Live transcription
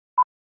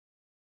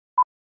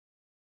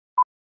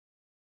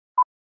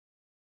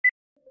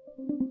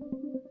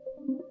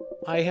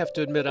I have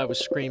to admit I was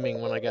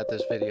screaming when I got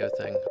this video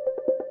thing.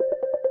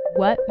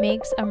 What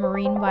makes a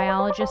marine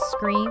biologist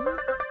scream?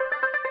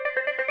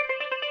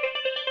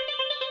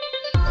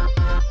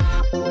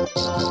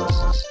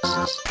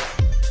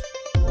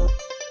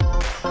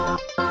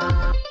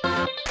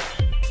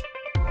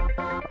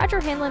 Roger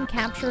Hanlon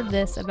captured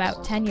this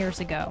about 10 years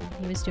ago.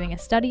 He was doing a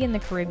study in the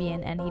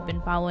Caribbean and he'd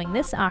been following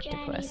this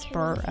octopus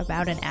for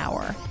about an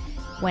hour.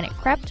 When it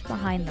crept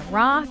behind the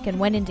rock and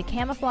went into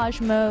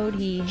camouflage mode,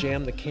 he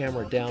jammed the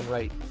camera down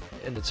right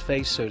in its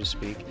face, so to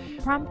speak,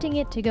 prompting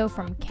it to go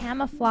from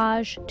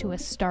camouflage to a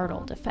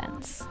startle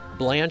defense.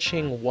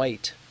 Blanching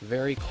white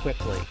very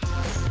quickly.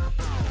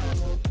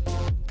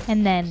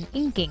 And then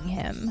inking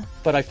him.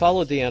 But I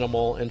followed the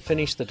animal and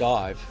finished the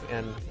dive,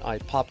 and I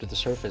popped to the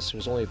surface. It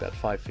was only about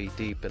 5 feet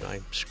deep, and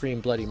I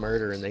screamed bloody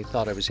murder, and they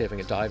thought I was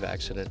having a dive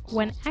accident.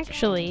 When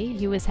actually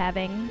he was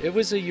having... It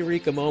was a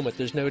eureka moment,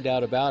 there's no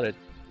doubt about it.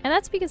 And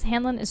that's because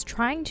Hanlon is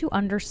trying to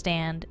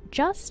understand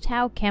just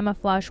how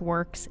camouflage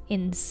works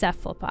in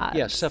cephalopods.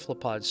 Yes,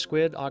 cephalopods,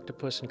 squid,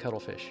 octopus, and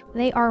cuttlefish.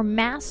 They are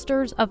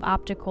masters of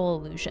optical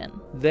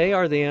illusion. They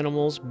are the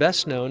animals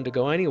best known to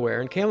go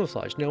anywhere in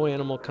camouflage. No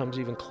animal comes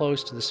even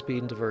close to the speed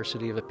and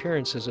diversity of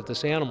appearances of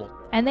this animal.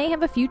 And they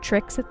have a few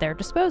tricks at their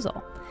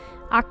disposal.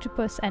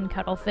 Octopus and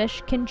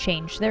cuttlefish can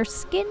change their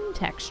skin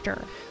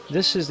texture.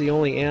 This is the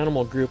only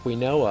animal group we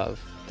know of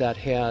that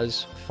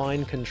has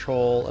fine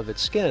control of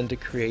its skin to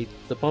create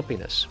the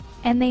bumpiness.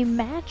 And they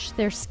match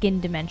their skin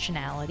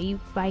dimensionality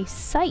by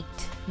sight,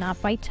 not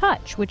by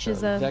touch, which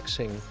is a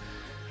vexing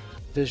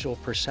visual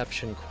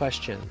perception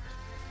question.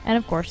 And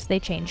of course, they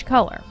change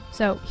color.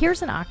 So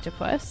here's an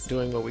octopus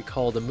doing what we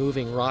call the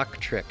moving rock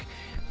trick.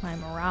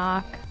 I'm a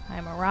rock,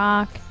 I'm a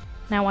rock.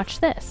 Now watch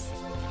this.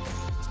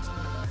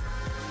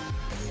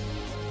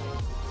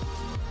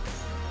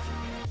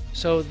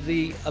 So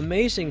the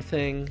amazing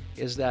thing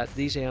is that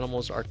these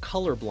animals are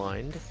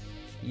colorblind,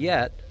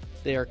 yet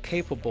they are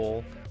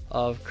capable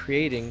of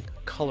creating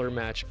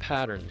color-matched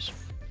patterns.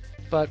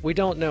 But we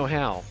don't know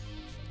how.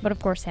 But of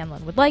course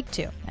Hanlon would like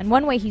to. And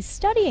one way he's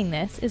studying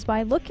this is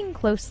by looking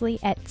closely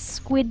at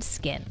squid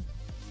skin.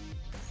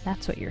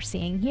 That's what you're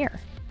seeing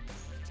here.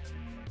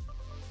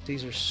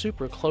 These are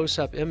super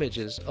close-up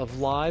images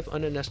of live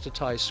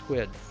unanesthetized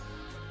squid.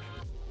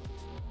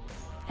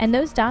 And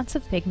those dots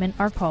of pigment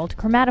are called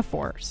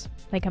chromatophores.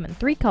 They come in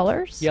 3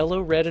 colors. Yellow,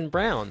 red, and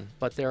brown.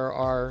 But there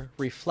are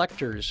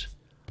reflectors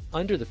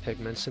under the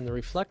pigments, and the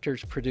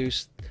reflectors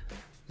produce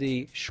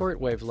the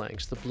short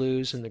wavelengths, the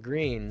blues and the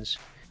greens.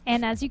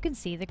 And as you can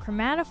see, the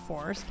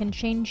chromatophores can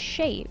change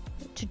shape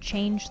to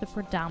change the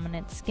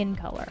predominant skin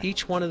color.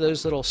 Each one of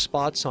those little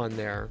spots on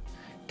there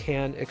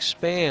can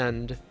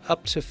expand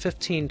up to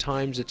 15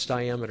 times its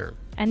diameter.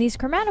 And these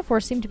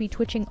chromatophores seem to be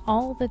twitching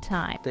all the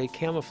time. They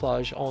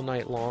camouflage all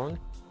night long.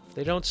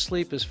 They don't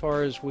sleep as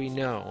far as we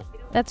know.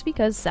 That's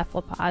because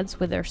cephalopods,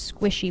 with their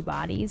squishy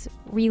bodies,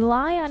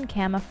 rely on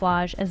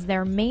camouflage as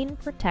their main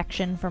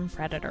protection from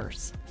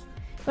predators.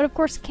 But of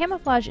course,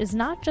 camouflage is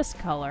not just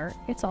color,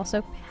 it's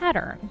also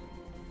pattern.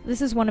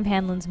 This is one of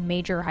Hanlon's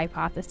major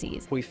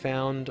hypotheses. We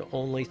found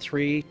only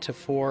 3 to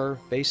 4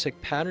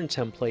 basic pattern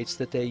templates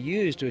that they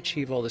use to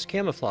achieve all this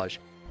camouflage.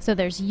 So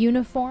there's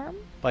uniform.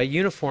 By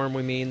uniform,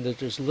 we mean that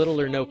there's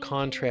little or no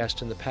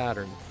contrast in the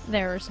pattern.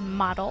 There's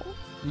mottle.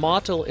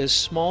 Mottle is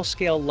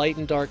small-scale light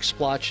and dark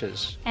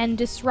splotches. And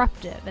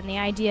disruptive, and the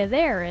idea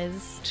there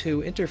is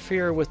to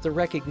interfere with the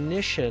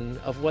recognition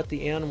of what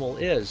the animal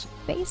is.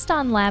 Based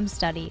on lab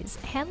studies,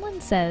 Hanlon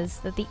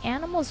says that the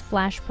animals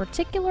flash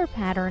particular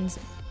patterns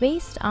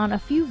based on a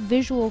few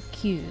visual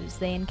cues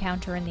they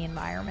encounter in the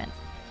environment.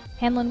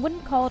 Hanlon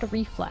wouldn't call it a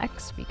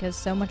reflex because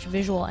so much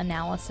visual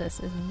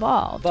analysis is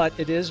involved. But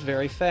it is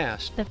very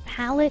fast. The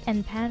palette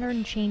and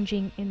pattern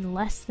changing in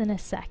less than a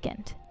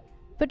second.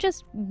 But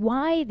just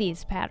why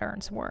these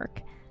patterns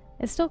work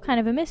is still kind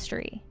of a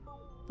mystery.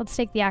 Let's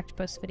take the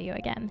octopus video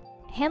again.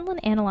 Hanlon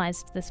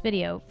analyzed this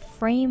video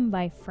frame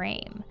by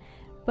frame,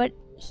 but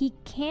he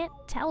can't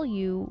tell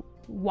you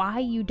why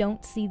you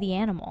don't see the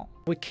animal.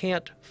 We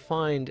can't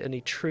find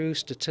any true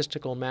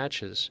statistical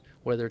matches,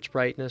 whether it's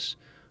brightness,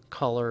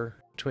 color,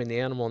 between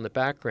the animal and the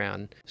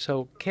background.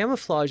 So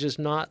camouflage is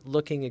not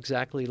looking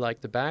exactly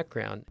like the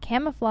background.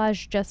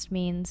 Camouflage just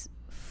means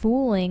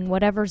fooling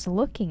whatever's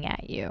looking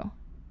at you.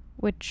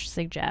 Which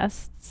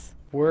suggests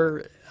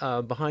we're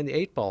behind the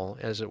 8 ball,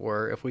 as it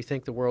were, if we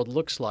think the world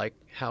looks like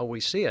how we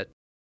see it.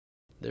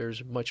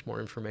 There's much more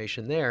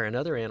information there, and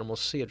other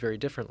animals see it very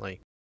differently.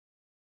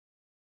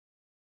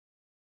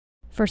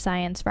 For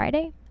Science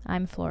Friday,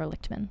 I'm Flora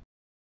Lichtman.